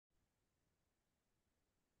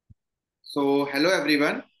Hello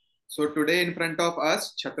everyone. So today in front of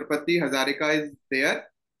us, Chhatrapati Hazarika is there,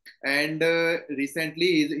 and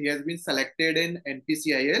recently he has been selected in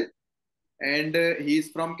NPCIL, and he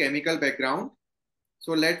is from chemical background.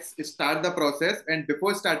 So let's start the process. And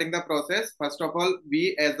before starting the process, first of all,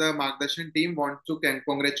 we as a MargDarshan team want to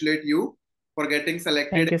congratulate you for getting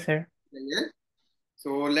selected Thank you, in sir. NPCIL.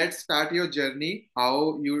 So let's start your journey.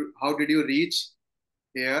 How did you reach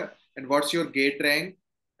here, and what's your gate rank,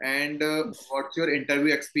 and Yes, what's your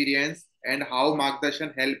interview experience, and how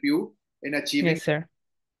Margdarshan help you in achieving yes, sir.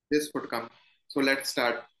 this outcome. So let's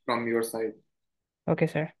start from your side. Okay,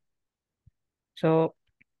 sir. So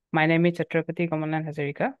my name is Chhatrapati Kamalan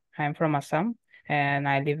Hazarika. I'm from Assam and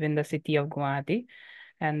I live in the city of Guwahati.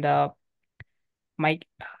 And my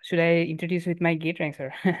should I introduce with my gate rank,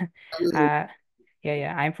 sir? uh,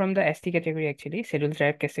 yeah. I'm from the ST category actually, scheduled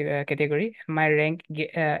tribe category. My rank gate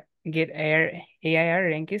air AIR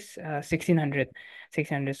rank is 1600,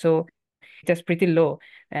 600. So just pretty low,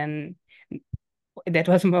 and that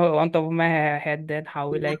was more on top of my head that how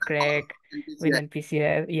will I crack with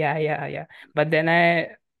NPCI. NPCL? Yeah. But then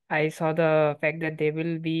I saw the fact that they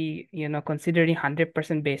will be, considering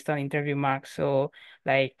 100% based on interview marks. So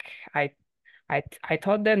like I I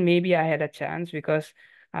thought that maybe I had a chance because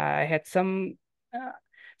I had some uh,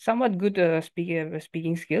 somewhat good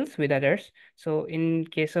speaking skills with others. So in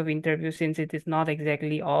case of interview, since it is not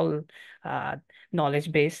exactly all uh,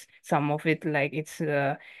 knowledge based, some of it like it's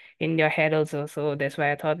in your head also. So that's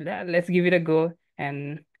why I thought, Let's give it a go."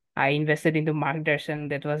 And I invested into MargDarshan.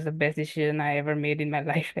 That was the best decision I ever made in my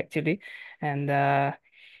life, actually, and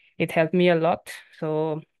it helped me a lot.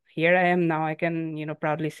 So here I am now. I can,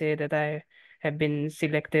 proudly say that I have been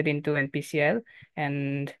selected into NPCL,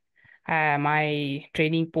 and my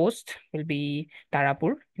training post will be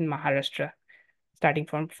Tarapur in Maharashtra, starting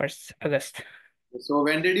from 1st August. So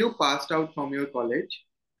when did you passed out from your college?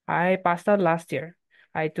 I passed out last year.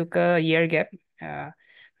 I took a year gap.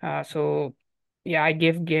 Uh, so yeah, I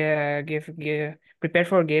prepared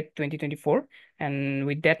for GATE 2024, and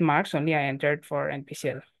with that marks only I entered for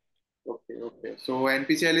NPCL. Okay. So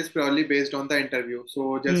NPCL is purely based on the interview.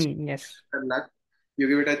 So just Yes, luck, you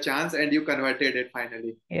give it a chance, and you converted it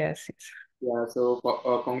finally. yes. Yeah, so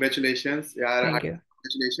congratulations. Yeah, Thank you.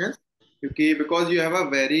 congratulations. Because you have a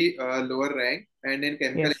very lower rank, and in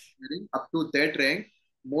chemical Yes. engineering, up to that rank,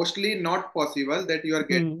 mostly not possible that you are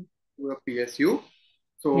getting Hmm. to a PSU.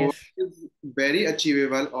 So Yes. it's very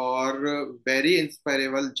achievable or very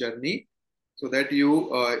inspirable journey, so that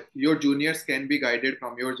your juniors can be guided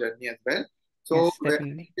from your journey as well. So Yes, when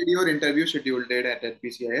definitely. did your interview scheduled date at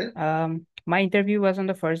NPCIL? My interview was on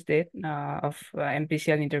the first day of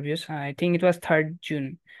MPCL interviews. I think it was 3rd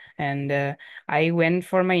June, and I went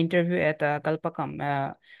for my interview at Kalpakam,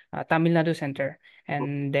 Tamil Nadu Center,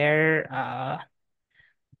 and there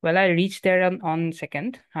well, I reached there on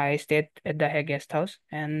 2nd. I stayed at the guest house,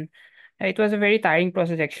 and it was a very tiring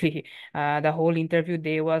process actually. The whole interview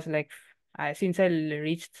day was like, since I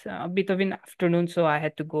reached a bit of an afternoon, so I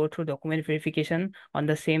had to go through document verification on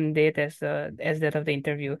the same date as that of the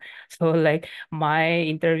interview. So like my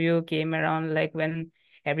interview came around like when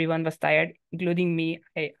everyone was tired, including me.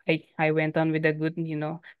 I went on with a good,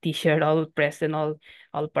 t-shirt, all pressed and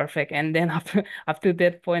all perfect. And then up to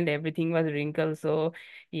that point, everything was wrinkled. So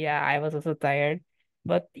yeah, I was also tired.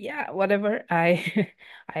 But yeah, whatever.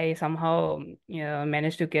 I somehow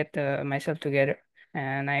managed to get myself together,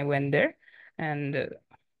 and I went there, and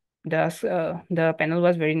the panel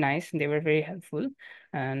was very nice. They were very helpful,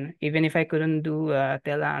 and even if I couldn't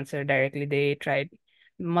tell the answer directly, they tried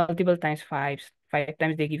multiple times, five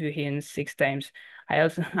times they give you hints, 6 times.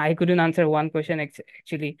 I couldn't answer one question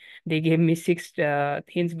actually. They gave me six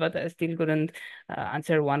hints, but I still couldn't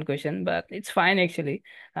answer one question. But it's fine actually.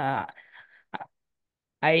 Uh,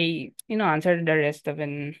 I answered the rest of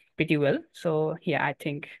it pretty well. So yeah, I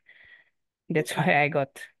think that's why I got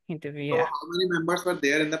interview. So Yeah. how many members were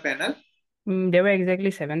there in the panel? There were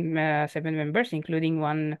exactly seven members, including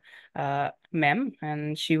one ma'am,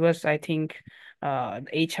 and she was, I think, the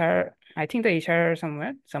HR. I think the HR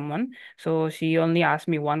someone. So she only asked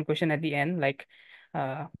me one question at the end, like,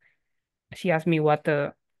 uh, she asked me what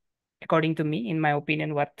according to me, in my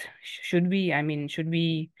opinion, what should we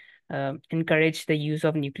encourage the use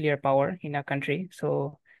of nuclear power in our country?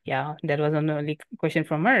 So yeah, that was the only question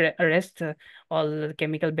from her. Rest, all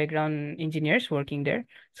chemical background engineers working there.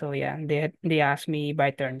 So yeah, they asked me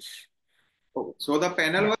by turns. Oh, so the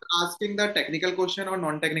panel Yeah. was asking the technical question or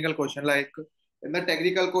non-technical question. Like in the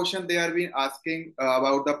technical question, they are being asking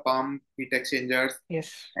about the pump, heat exchangers, Yes.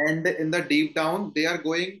 and in the deep down, they are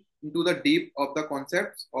going into the deep of the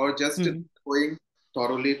concepts or just Mm. going.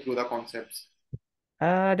 thoroughly through the concepts?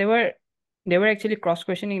 Uh, they were they were actually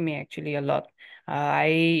cross-questioning me actually a lot.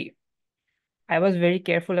 I was very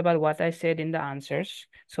careful about what I said in the answers.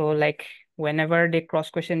 So like whenever they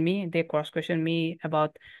cross-question me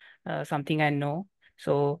about something I know.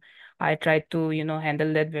 So I tried to,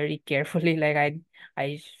 handle that very carefully. Like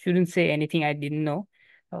I shouldn't say anything I didn't know.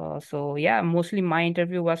 So yeah, mostly my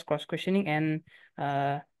interview was cross-questioning and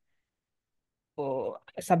uh,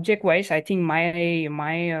 subject wise, I think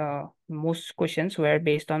my most questions were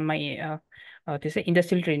based on my to say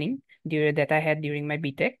industrial training that I had during my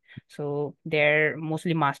BTech. So there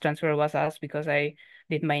mostly mass transfer was asked because I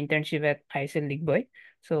did my internship at ISL League Boy.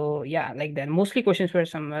 So yeah, like that. Mostly questions were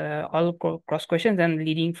some all cross questions and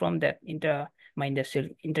leading from that into my industrial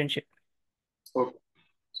internship. Okay.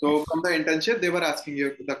 So Yes. from the internship, they were asking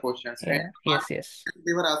you the questions, and Yeah. Yes. Yes.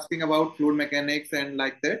 they were asking about fluid mechanics and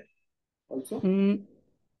like that also. Mm,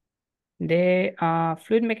 they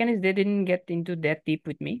fluid mechanics they didn't get into that deep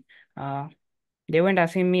with me. Uh, They weren't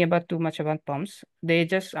asking me about too much about pumps. They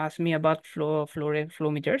just asked me about flow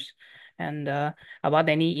meters and about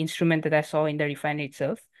any instrument that I saw in the refinery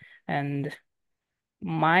itself. And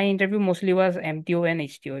my interview mostly was MTO and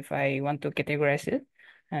HTO if I want to categorize it.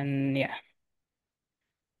 And yeah,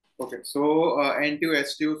 Okay, so NTU,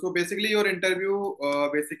 STU. So basically, your interview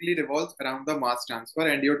basically revolves around the mass transfer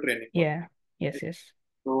and your training work. yeah, yes, yes.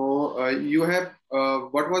 So you have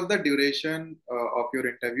what was the duration of your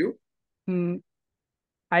interview? Mm,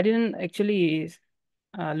 I didn't actually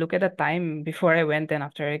look at the time before I went and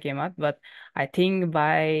after I came out, but I think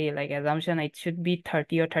by like assumption it should be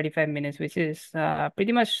 30 or 35 minutes, which is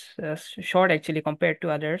pretty much short actually compared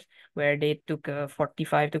to others where they took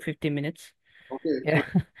 45 to 50 minutes. Okay, so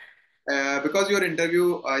Yeah. because your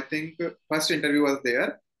interview, I think first interview was there,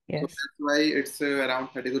 so Yes, that's why it's around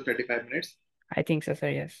 30 to 35 minutes. I think so, sir.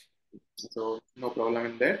 Yes. So no problem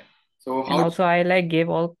in that. So And how? also I like gave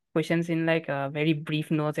all questions in like very brief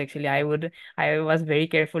notes actually. I was very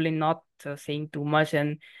careful in not saying too much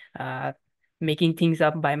and uh, making things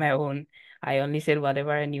up by my own. I only said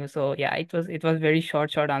whatever I knew. So yeah, it was very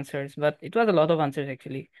short answers, but it was a lot of answers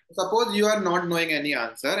actually. Suppose you are not knowing any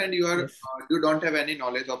answer and Yes. you don't have any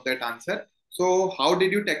knowledge of that answer. So how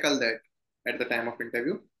did you tackle that at the time of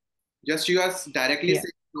interview? Just you are directly Yeah.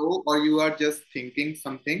 saying no, or you are just thinking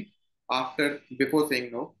something after before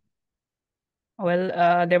saying no.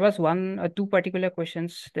 Well, there was two particular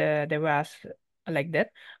questions that they were asked like that.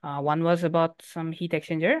 One was about some heat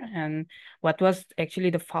exchanger and what was actually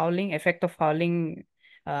the fouling effect of fouling,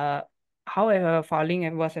 uh, how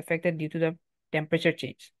fouling was affected due to the temperature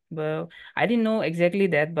change. Well, I didn't know exactly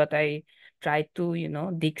that, but I tried to,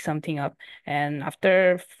 dig something up. And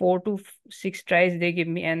after 4 to 6 tries, they give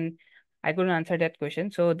me, and I couldn't answer that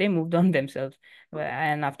question, so they moved on themselves.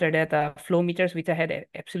 And after that, flow meters, which I had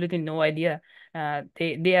absolutely no idea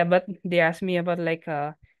but they asked me about like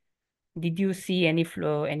did you see any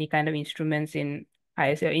flow any kind of instruments in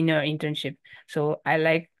I said in your internship. So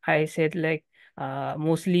I said like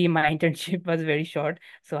mostly my internship was very short,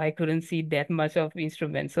 so I couldn't see that much of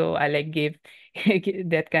instruments, so I like gave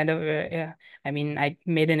that kind of yeah, I mean I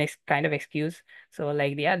made an kind of excuse. So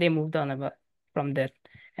like yeah, they moved on about from that.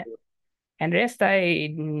 And rest I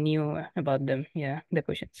knew about them, yeah, the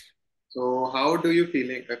questions. So how do you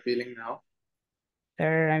feeling now?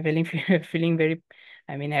 Sir, I'm feeling feeling very,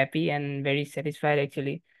 I mean, happy and very satisfied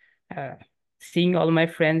actually. Uh, Seeing all my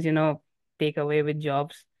friends, take away with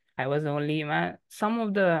jobs. I was only I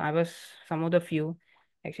was some of the few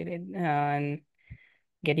actually, and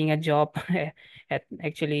getting a job at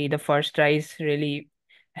actually the first try is really,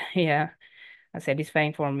 yeah,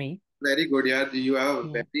 satisfying for me. Very good, yeah. You have a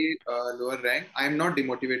Yeah. very lower rank. I'm not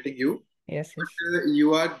demotivating you, Yes, yes,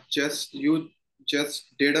 but you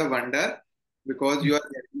just did a wonder because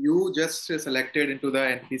you just selected into the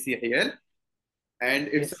NPCIL, and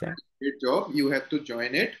it's a yes, sir. very great job. You have to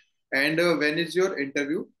join it. And when is your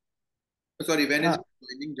interview? Sorry, when is Uh,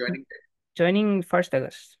 your joining date? Joining 1st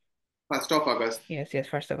August. 1st of August. Yes, yes,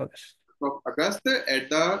 1st of August. Of August at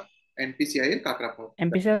the NPCIL Kakrapur.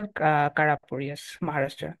 MPCIL Karapur, yes,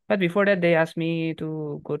 Maharashtra. But before that, they asked me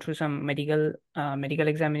to go through some medical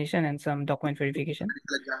examination and some document verification.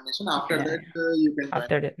 Medical examination. After Yeah, that, yeah. you can join.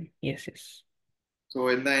 After that, yes, yes, So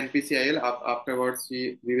in the NPCIL, afterwards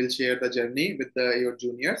we will share the journey with your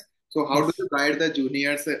juniors. So how do yes. you guide the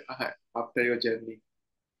juniors after your journey?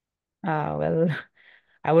 Well,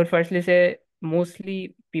 I would firstly say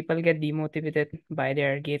mostly people get demotivated by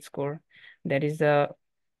their gate score. That is the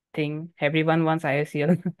thing. Everyone wants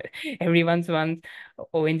ISCL, everyone wants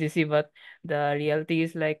ONGC, but the reality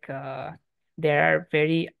is like there are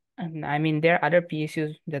very And I mean, there are other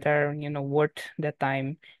PSUs that are, worth the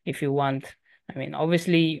time if you want. I mean,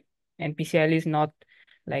 obviously, NPCIL is not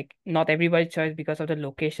like not everybody's choice because of the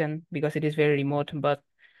location, because it is very remote, but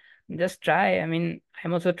just try. I mean,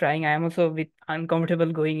 I'm also trying. I am also a bit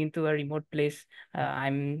uncomfortable going into a remote place.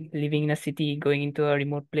 I'm living in a city, going into a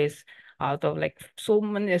remote place out of like so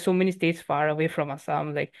many states far away from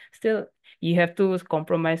Assam. Like, still, you have to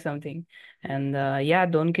compromise something. And yeah,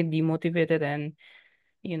 don't get demotivated and,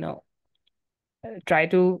 you know, try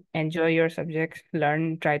to enjoy your subjects,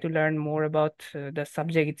 try to learn more about the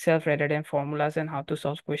subject itself rather than formulas and how to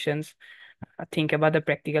solve questions. Think about the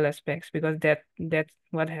practical aspects because that's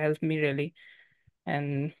what helps me really.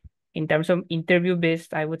 And in terms of interview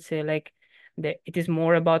based, I would say like it is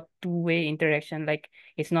more about two-way interaction. Like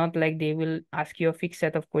it's not like they will ask you a fixed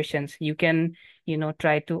set of questions. You can,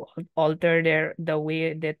 try to alter the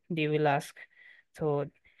way that they will ask. So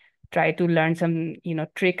try to learn some,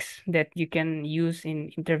 tricks that you can use in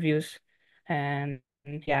interviews. And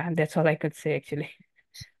yeah, that's all I could say actually.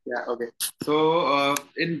 Yeah, okay. So,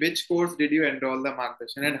 in which course did you enroll the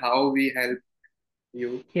MargDarshan and how we help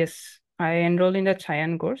you? Yes, I enrolled in the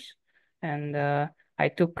Chayan course, and I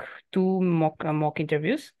took two mock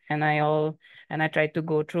interviews, and I tried to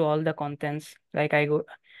go through all the contents. Like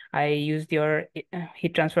I used your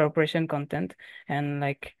heat transfer operation content, and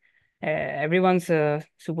like everyone's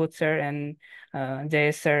Subodh sir and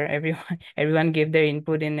Jayesh sir, everyone everyone gave their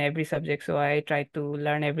input in every subject. So I tried to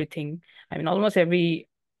learn everything. I mean, almost every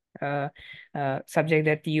uh, subject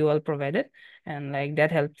that you all provided, and like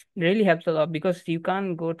that helps really helps a lot because you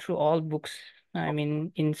can't go through all books, I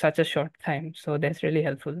mean, in such a short time, so that's really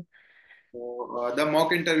helpful. So, the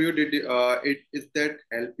mock interview it is that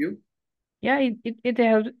help you? Yeah,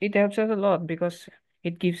 it helps us a lot because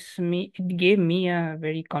it gave me a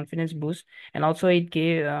very confidence boost, and also it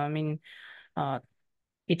gave I mean uh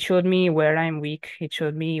it showed me where I'm weak. It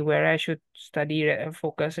showed me where I should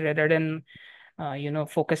focus rather than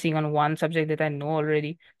focusing on one subject that I know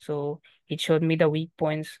already. So it showed me the weak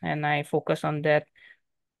points and I focus on that.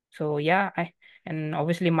 So yeah, and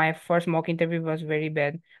obviously my first mock interview was very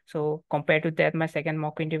bad. So compared to that, my second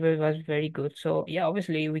mock interview was very good. So yeah,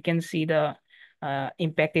 obviously we can see the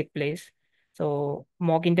impact it plays. So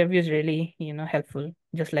mock interview is really, helpful,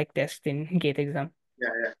 just like test in gate exam. Yeah,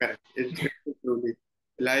 yeah, correct. It's truly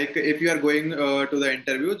like if you are going to the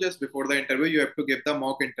interview, just before the interview, you have to give the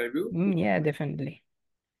mock interview. Yeah, definitely.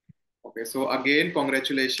 Okay, so again,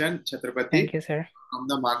 congratulations, Thank Chhatrapati, you, sir. from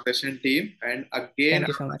the MargDarshan team. And again, Thank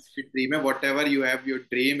you so much. dream whatever you have your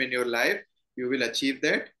dream in your life, you will achieve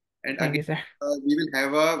that. And Thank you, again, sir. we will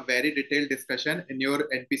have a very detailed discussion in your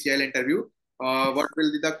NPCIL interview. What Yes.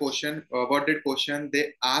 will be the question? What did question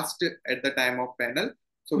they asked at the time of panel?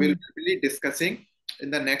 So we'll Mm. be discussing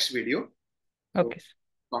in the next video. So Okay, sir.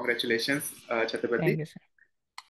 congratulations, Chhatrapati. Thank you, sir.